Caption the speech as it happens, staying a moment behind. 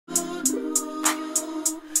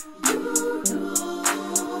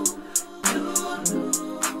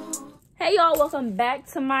Hey y'all, welcome back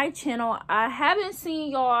to my channel. I haven't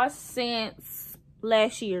seen y'all since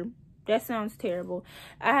last year. That sounds terrible.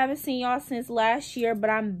 I haven't seen y'all since last year, but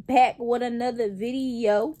I'm back with another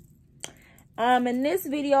video. In this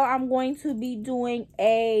video, I'm going to be doing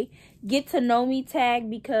a get to know me tag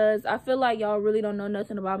because I feel like y'all really don't know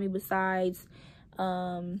nothing about me besides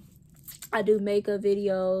I do makeup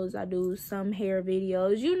videos, I do some hair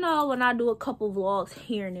videos, you know, and I do a couple vlogs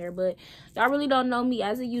here and there, but y'all really don't know me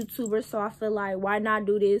as a YouTuber, so I feel like why not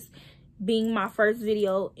do this being my first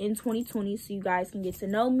video in 2020 so you guys can get to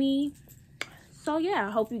know me. So yeah,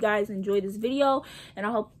 I hope you guys enjoy this video, and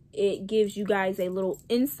I hope it gives you guys a little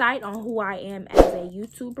insight on who I am as a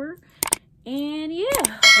YouTuber. And yeah, but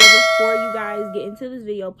before you guys get into this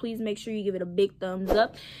video, please make sure you give it a big thumbs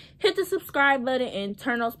up, hit the subscribe button, and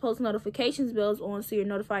turn those post notifications bells on so you're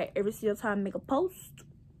notified every single time I make a post.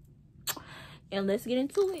 And let's get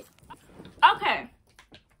into it. Okay,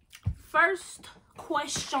 first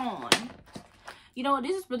question. You know what,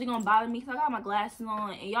 this is really gonna bother me because I got my glasses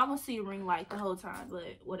on and y'all gonna see a ring light the whole time,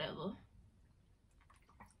 but whatever.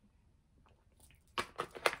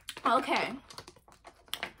 Okay,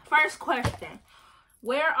 first question.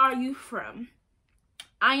 Where are you from?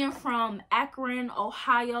 I am from Akron,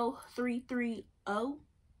 Ohio 330.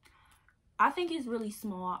 I think it's really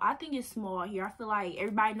small. I think it's small here. I feel like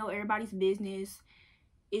everybody know everybody's business.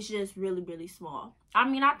 It's just really, really small. I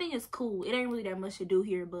mean, I think it's cool. It ain't really that much to do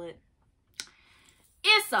here, but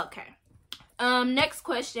it's okay. Next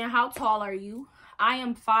question. How tall are you? I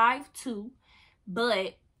am 5'2",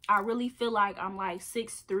 but I really feel like I'm like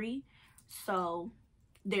 6'3", so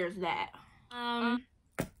there's that.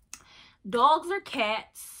 Dogs or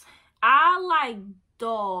cats? I like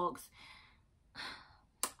dogs.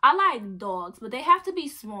 I like dogs, but they have to be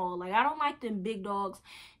small. Like, I don't like them big dogs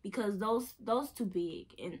because those too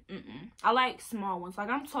big. And I like small ones. Like,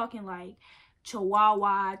 I'm talking like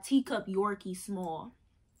Chihuahua, teacup Yorkie small.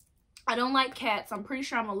 I don't like cats. I'm pretty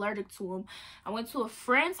sure I'm allergic to them. I went to a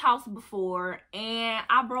friend's house before and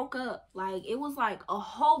I broke up. Like, it was like a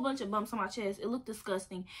whole bunch of bumps on my chest. It looked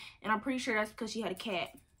disgusting. And I'm pretty sure that's because she had a cat.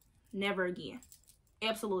 Never again.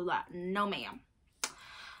 Absolutely not. No, ma'am.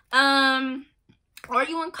 Are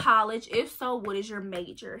you in college? If so, what is your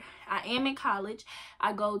major? I am in college.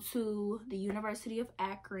 I go to the University of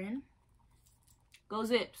Akron. Go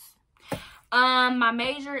Zips. My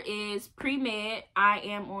major is pre-med. I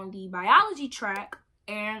am on the biology track,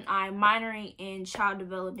 and I'm minoring in child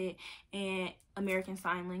development and American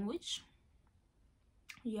Sign Language.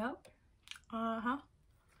 Yep.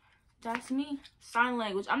 That's me. Sign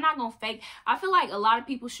language. I'm not gonna fake. I feel like a lot of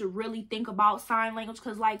people should really think about sign language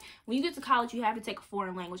because, like, when you get to college, you have to take a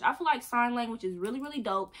foreign language. I feel like sign language is really, really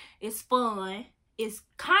dope. It's fun. It's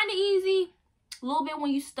kind of easy a little bit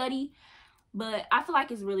when you study, but I feel like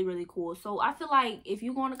it's really, really cool. So I feel like if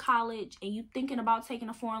you're going to college and you're thinking about taking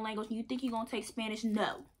a foreign language and you think you're going to take Spanish,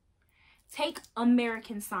 no. Take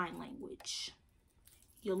American Sign Language.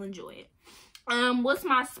 You'll enjoy it. What's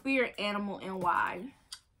my spirit animal and why?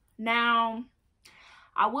 Now,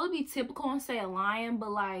 I would be typical and say a lion,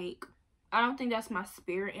 but, like, I don't think that's my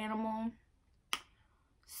spirit animal.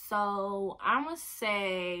 So, I'm going to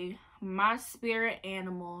say my spirit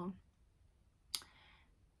animal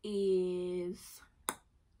is,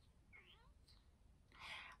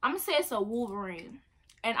 I'm going to say it's a Wolverine.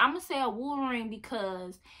 And I'm going to say a Wolverine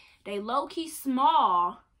because they low-key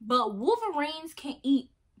small, but Wolverines can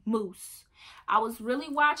eat moose. I was really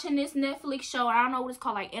watching this Netflix show. I don't know what it's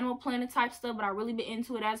called, like Animal Planet type stuff, but I really been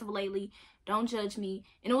into it as of lately. Don't judge me.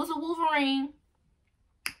 And it was a Wolverine,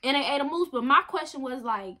 and they ate a moose. But my question was,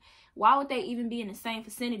 like, why would they even be in the same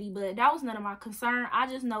vicinity? But that was none of my concern. I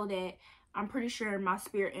just know that I'm pretty sure my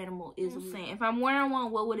spirit animal is a lion. If I'm wearing one,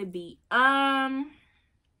 what would it be?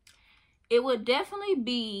 It would definitely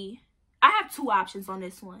be, I have two options on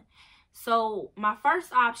this one. So my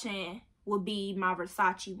first option would be my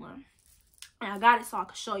Versace one. And I got it so I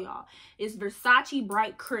can show y'all. It's Versace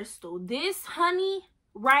Bright Crystal. This honey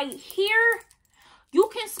right here,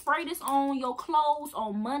 you can spray this on your clothes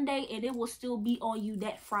on Monday and it will still be on you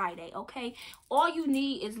that Friday, okay? All you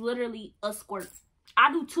need is literally a squirt.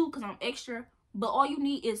 I do two because I'm extra, but all you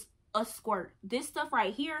need is a squirt. This stuff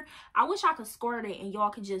right here, I wish I could squirt it and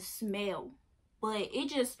y'all could just smell. But it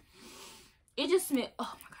just smells,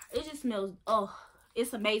 oh my God, it just smells, oh.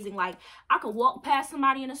 It's amazing. Like, I could walk past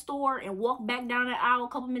somebody in a store and walk back down the aisle a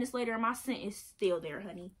couple minutes later and my scent is still there,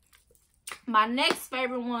 honey. My next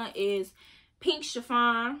favorite one is Pink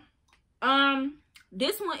Chiffon.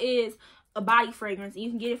 This one is a body fragrance. You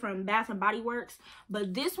can get it from Bath and Body Works.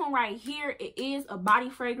 But this one right here, it is a body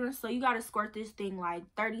fragrance. So you got to squirt this thing like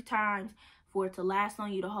 30 times, for it to last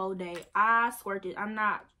on you the whole day. I squirted. I'm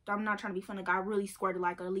not trying to be funny. I really squirted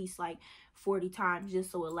like at least like 40 times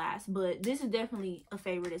just so it lasts. But this is definitely a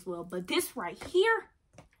favorite as well. But this right here,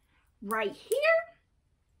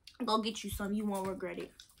 go get you some. You won't regret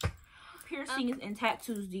it. Piercings and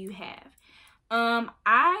tattoos do you have?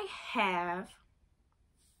 I have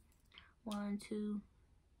 1, 2,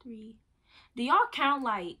 3. Do y'all count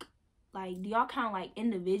like do y'all count like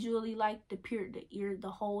individually, like the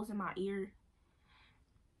holes in my ear?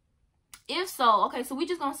 If so, okay, so we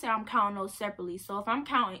just gonna say I'm counting those separately. So if I'm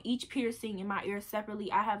counting each piercing in my ear separately,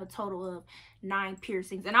 I have a total of 9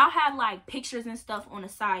 piercings. And I'll have like pictures and stuff on the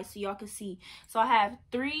side so y'all can see. So I have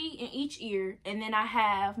 3 in each ear, and then I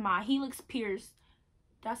have my helix pierced.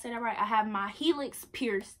 Did I say that right? I have my helix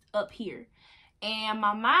pierced up here. And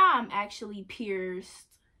my mom actually pierced,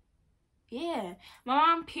 yeah, my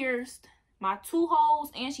mom pierced my 2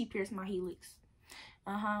 holes and she pierced my helix.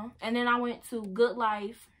 And then I went to Good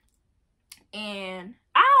Life, and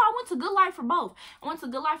I went to Good Life for both. I went to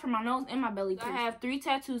Good Life for my nose and my belly piercing. I have 3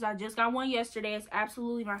 tattoos. I just got one yesterday. It's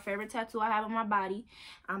absolutely my favorite tattoo I have on my body.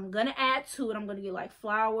 I'm gonna add to it. I'm gonna get like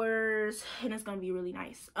flowers, and it's gonna be really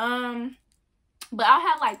nice. But I'll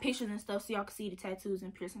have like pictures and stuff so y'all can see the tattoos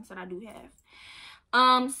and piercings that I do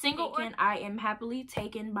have. Single, and I am happily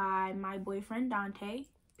taken by my boyfriend Dante.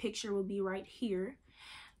 Picture will be right here.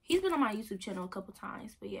 He's been on my YouTube channel a couple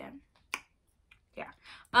times, but yeah.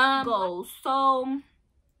 Goals. So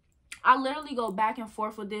I literally go back and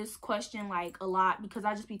forth with this question like a lot because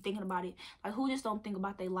I just be thinking about it. Like, who just don't think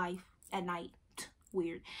about their life at night?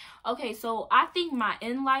 Weird. Okay, so I think my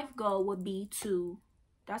in-life goal would be to,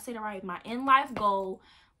 did I say that right? My in-life goal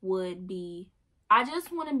would be, I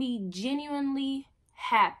just want to be genuinely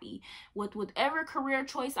happy with whatever career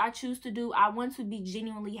choice I choose to do. I want to be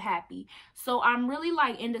genuinely happy. So I'm really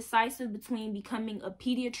like indecisive between becoming a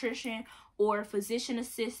pediatrician or physician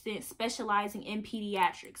assistant specializing in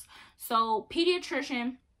pediatrics. So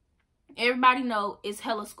pediatrician, everybody know, is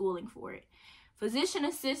hella schooling for it. Physician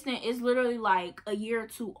assistant is literally like a year or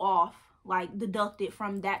 2 off, like deducted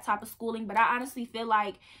from that type of schooling. But I honestly feel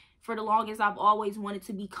like for the longest I've always wanted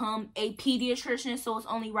to become a pediatrician, so it's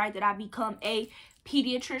only right that I become a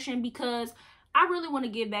pediatrician because I really want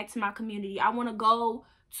to give back to my community. I want to go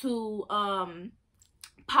to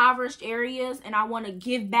impoverished areas and I want to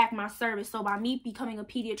give back my service. So by me becoming a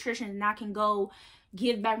pediatrician, and I can go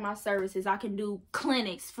give back my services. I can do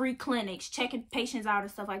clinics, free clinics, checking patients out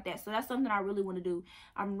and stuff like that. So that's something I really want to do.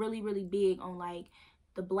 I'm really, really big on like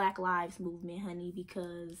the Black Lives movement, honey,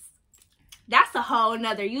 because that's a whole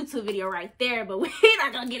nother YouTube video right there, but we're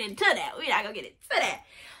not gonna get into that.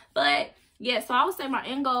 But yeah, so I would say my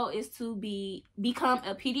end goal is to become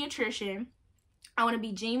a pediatrician. I want to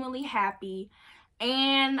be genuinely happy,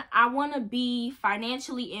 and I want to be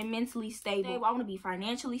financially and mentally stable. I want to be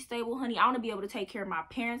financially stable, honey. I want to be able to take care of my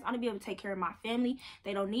parents. I want to be able to take care of my family.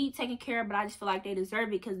 They don't need taking care of, but I just feel like they deserve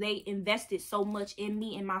it because they invested so much in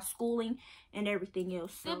me and my schooling and everything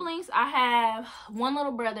else. Siblings, I have 1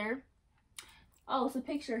 little brother. Oh, it's a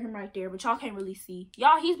picture of him right there, but y'all can't really see.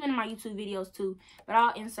 Y'all, he's been in my YouTube videos too, but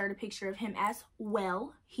I'll insert a picture of him as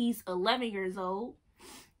well. He's 11 years old.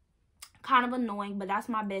 Kind of annoying, but that's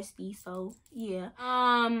my bestie, so yeah.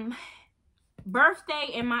 Birthday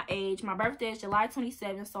and my age. My birthday is July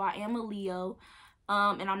 27th, so I am a Leo.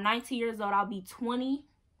 And I'm 19 years old. I'll be 20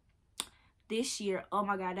 this year. Oh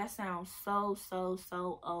my God, that sounds so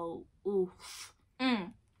old. Oof.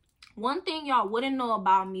 One thing y'all wouldn't know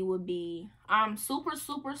about me would be I'm super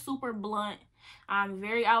blunt. I'm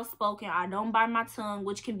very outspoken. I don't bite my tongue,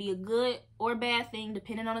 which can be a good or bad thing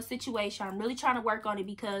depending on the situation. I'm really trying to work on it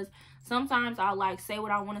because sometimes I'll like say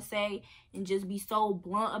what I want to say and just be so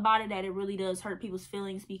blunt about it that it really does hurt people's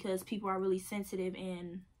feelings because people are really sensitive,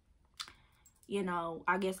 and you know,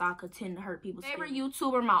 I guess I could tend to hurt people's favorite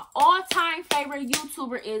YouTuber. My all-time favorite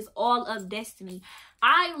YouTuber is All of Destiny.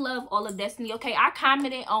 I love All of Destiny. Okay, I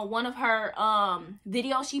commented on one of her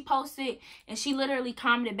videos she posted, and she literally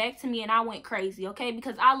commented back to me, and I went crazy, okay,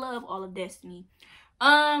 because I love All of Destiny.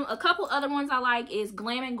 A couple other ones I like is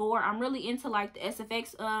Glam and Gore. I'm really into like the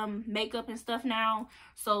SFX makeup and stuff now.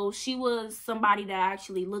 So she was somebody that I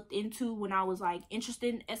actually looked into when I was like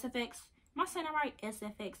interested in SFX. Am I saying that right?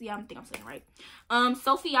 SFX. Yeah, I think I'm saying it right.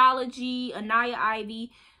 Sophiology, Anaya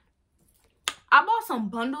Ivy. I bought some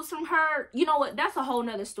bundles from her. You know what? That's a whole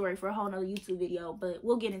nother story for a whole nother YouTube video, but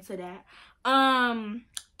we'll get into that.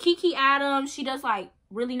 Kiki Adams. She does like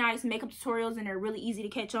really nice makeup tutorials, and they're really easy to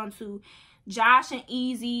catch on to. Josh and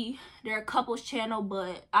Easy. They're a couples channel,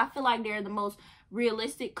 but I feel like they're the most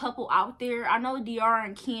realistic couple out there. I know DR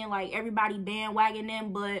and Ken, like everybody bandwagon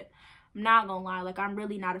them, but I'm not gonna lie, like, I'm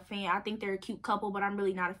really not a fan. I think they're a cute couple, but I'm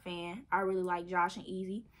really not a fan. I really like Josh and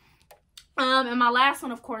Easy. And my last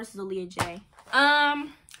one, of course, is Aaliyah J.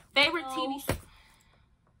 Favorite TV show?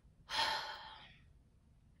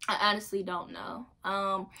 I honestly don't know.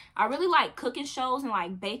 I really like cooking shows and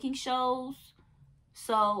like baking shows.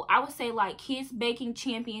 So I would say like Kids Baking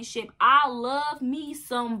Championship. I love me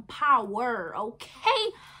some Power,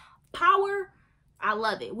 okay? Power, I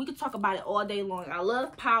love it. We could talk about it all day long. I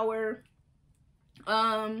love Power.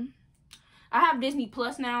 I have Disney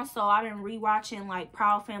Plus now, so I've been rewatching like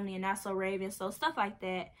Proud Family and That's So Raven, so stuff like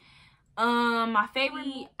that. My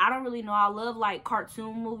favorite, I don't really know. I love like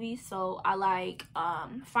cartoon movies, so I like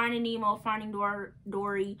Finding Nemo, Finding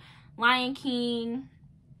Dory, Lion King.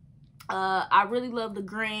 I really love The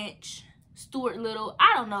Grinch, Stuart Little.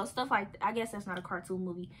 I don't know, stuff like that. I guess that's not a cartoon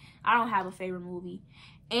movie. I don't have a favorite movie.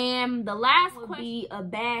 And the last would be a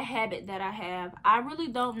bad habit that I have. I really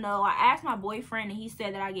don't know. I asked my boyfriend and he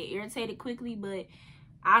said that I get irritated quickly, but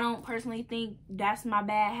I don't personally think that's my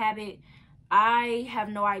bad habit. I have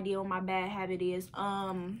no idea what my bad habit is.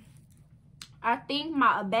 I think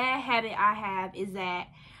a bad habit I have is that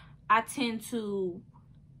I tend to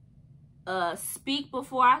speak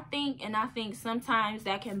before I think, and I think sometimes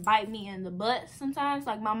that can bite me in the butt sometimes.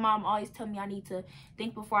 Like, my mom always tell me I need to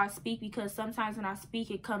think before I speak, because sometimes when I speak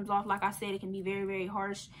it comes off, like I said, it can be very, very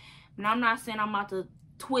harsh. And I'm not saying I'm about to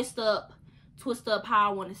twist up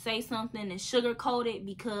how I want to say something and sugarcoat it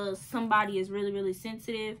because somebody is really, really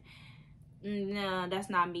sensitive. Nah, that's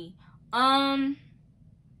not me.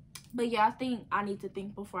 But yeah, I think I need to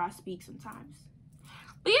think before I speak sometimes.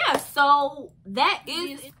 But yeah, so that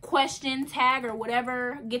is question tag or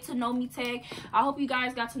whatever, get to know me tag. I hope you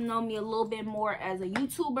guys got to know me a little bit more as a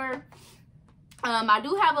YouTuber. I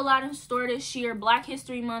do have a lot in store this year. Black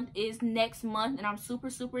History Month is next month, and I'm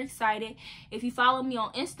super, super excited. If you follow me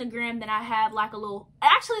on Instagram, then I have like a little,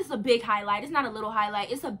 actually it's a big highlight. It's not a little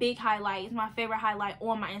highlight, it's a big highlight. It's my favorite highlight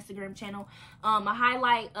on my Instagram channel. A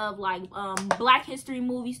highlight of like Black History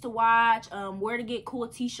movies to watch, where to get cool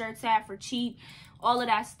t-shirts at for cheap, all of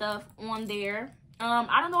that stuff on there.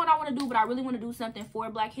 I don't know what I want to do, but I really want to do something for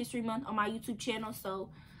Black History Month on my YouTube channel, so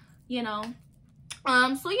you know.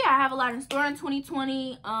 So yeah, I have a lot in store in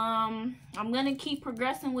 2020. I'm gonna keep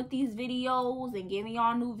progressing with these videos and giving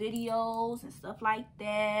y'all new videos and stuff like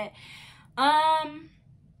that.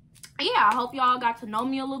 Yeah, I hope y'all got to know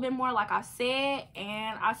me a little bit more, like I said,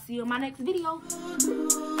 and I'll see you in my next video.